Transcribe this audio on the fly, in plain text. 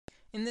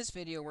In this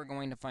video, we're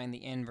going to find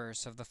the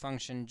inverse of the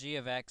function g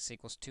of x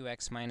equals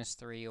 2x minus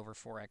 3 over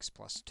 4x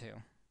plus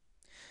 2.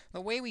 The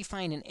way we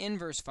find an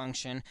inverse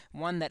function,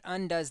 one that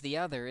undoes the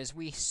other, is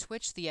we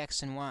switch the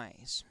x and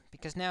y's,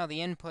 because now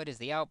the input is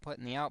the output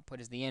and the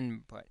output is the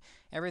input.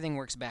 Everything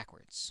works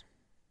backwards.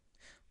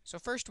 So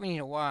first we need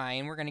a y,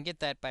 and we're going to get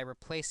that by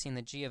replacing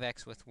the g of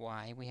x with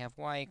y. We have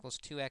y equals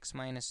 2x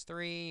minus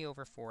 3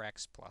 over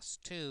 4x plus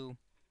 2.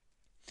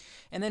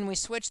 And then we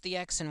switch the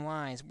x and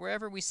y's.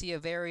 Wherever we see a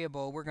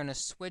variable, we're going to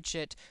switch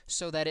it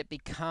so that it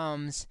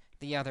becomes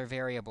the other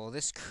variable.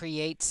 This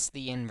creates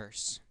the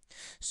inverse.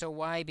 So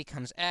y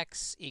becomes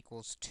x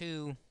equals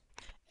 2.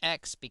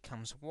 X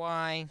becomes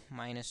y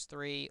minus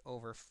 3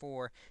 over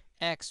 4.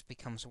 X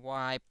becomes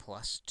y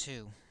plus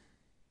 2.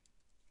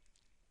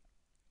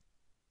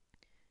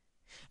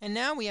 And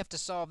now we have to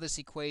solve this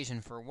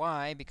equation for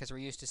y, because we're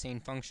used to seeing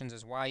functions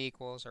as y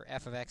equals or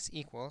f of x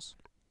equals.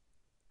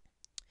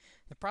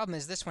 The problem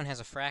is this one has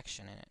a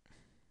fraction in it.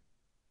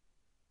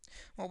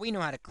 Well, we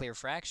know how to clear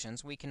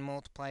fractions. We can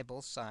multiply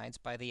both sides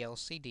by the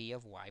LCD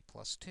of y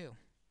plus 2.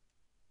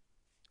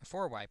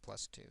 4y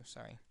plus 2,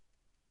 sorry.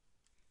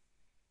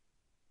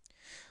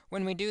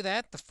 When we do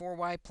that, the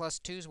 4y plus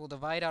 2's will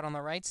divide out on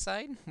the right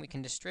side. We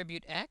can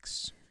distribute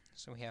x.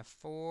 So we have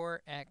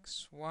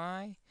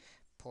 4xy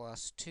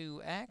plus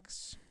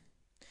 2x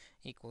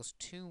equals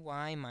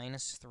 2y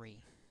minus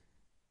 3.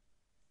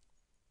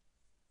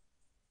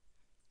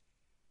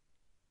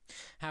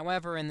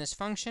 However, in this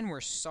function,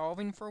 we're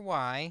solving for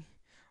y.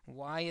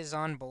 Y is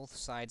on both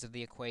sides of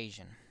the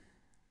equation.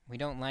 We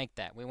don't like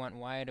that. We want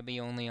y to be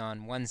only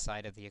on one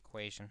side of the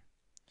equation.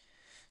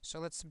 So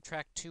let's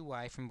subtract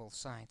 2y from both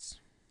sides.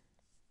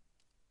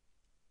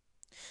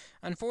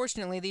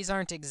 Unfortunately, these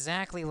aren't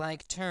exactly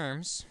like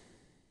terms,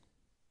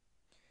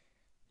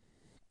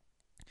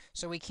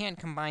 so we can't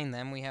combine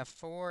them. We have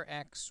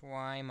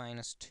 4xy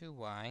minus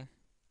 2y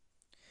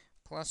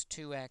plus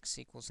 2x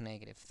equals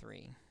negative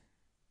 3.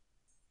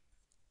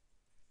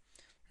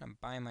 I'm going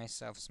to buy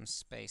myself some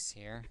space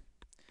here.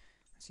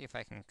 Let's see if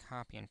I can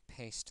copy and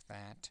paste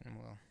that, and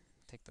we'll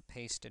take the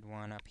pasted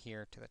one up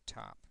here to the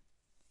top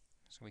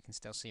so we can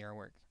still see our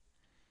work.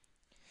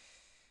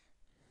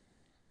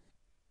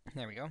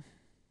 There we go.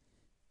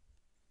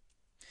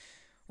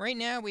 Right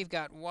now, we've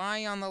got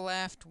y on the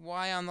left,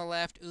 y on the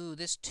left. Ooh,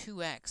 this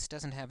 2x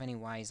doesn't have any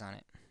y's on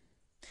it.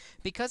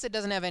 Because it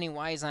doesn't have any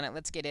y's on it,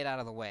 let's get it out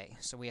of the way.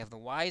 So we have the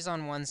y's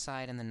on one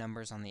side and the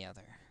numbers on the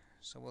other.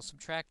 So we'll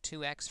subtract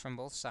 2x from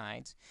both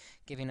sides,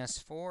 giving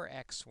us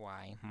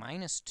 4xy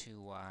minus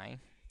 2y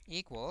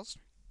equals,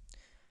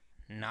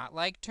 not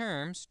like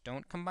terms,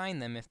 don't combine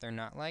them if they're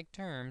not like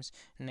terms,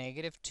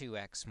 negative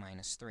 2x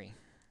minus 3.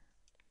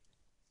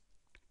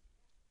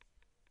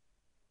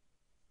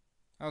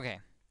 Okay,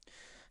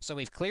 so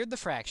we've cleared the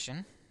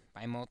fraction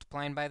by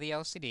multiplying by the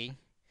LCD.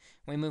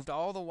 We moved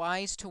all the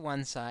y's to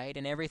one side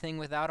and everything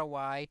without a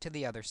y to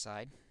the other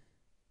side.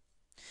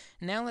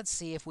 Now let's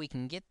see if we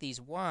can get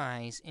these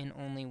y's in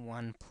only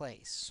one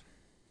place.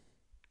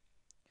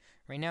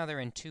 Right now they're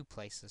in two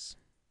places.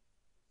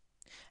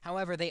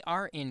 However, they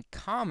are in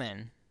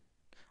common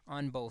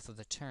on both of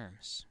the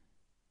terms.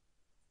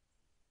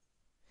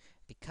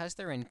 Because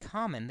they're in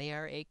common, they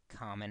are a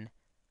common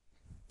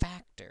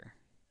factor.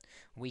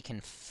 We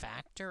can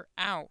factor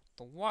out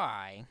the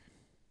y,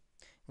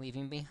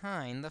 leaving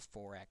behind the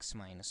 4x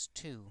minus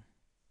 2,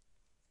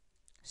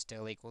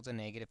 still equal to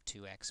negative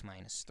 2x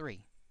minus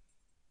 3.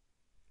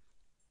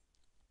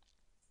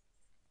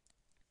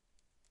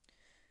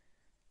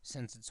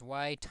 Since it's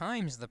y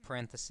times the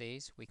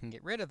parentheses, we can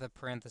get rid of the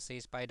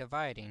parentheses by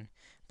dividing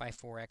by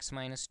 4x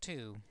minus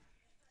 2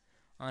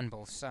 on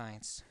both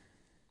sides.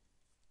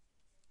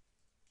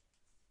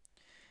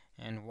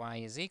 And y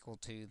is equal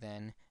to,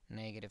 then,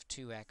 negative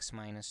 2x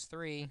minus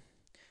 3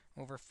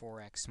 over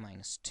 4x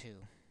minus 2.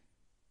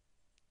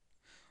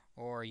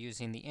 Or,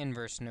 using the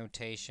inverse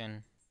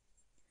notation,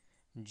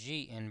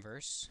 g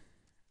inverse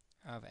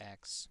of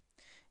x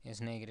is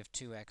negative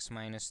 2x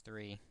minus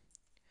 3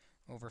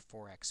 over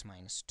 4x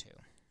minus 2.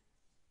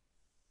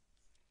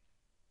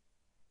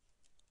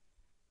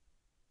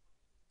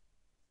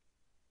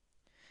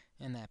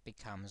 And that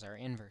becomes our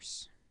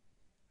inverse.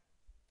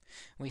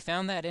 We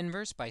found that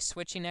inverse by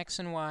switching x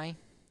and y,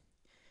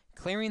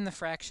 clearing the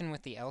fraction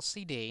with the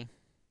LCD,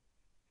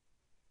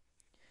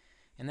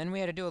 and then we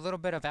had to do a little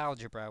bit of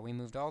algebra. We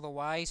moved all the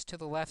y's to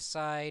the left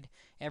side,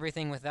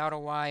 everything without a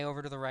y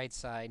over to the right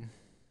side.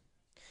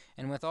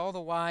 And with all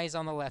the y's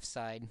on the left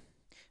side,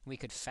 we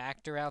could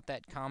factor out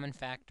that common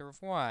factor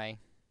of y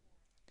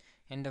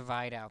and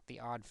divide out the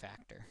odd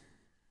factor,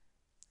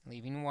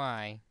 leaving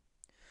y,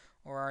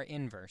 or our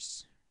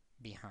inverse,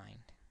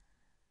 behind.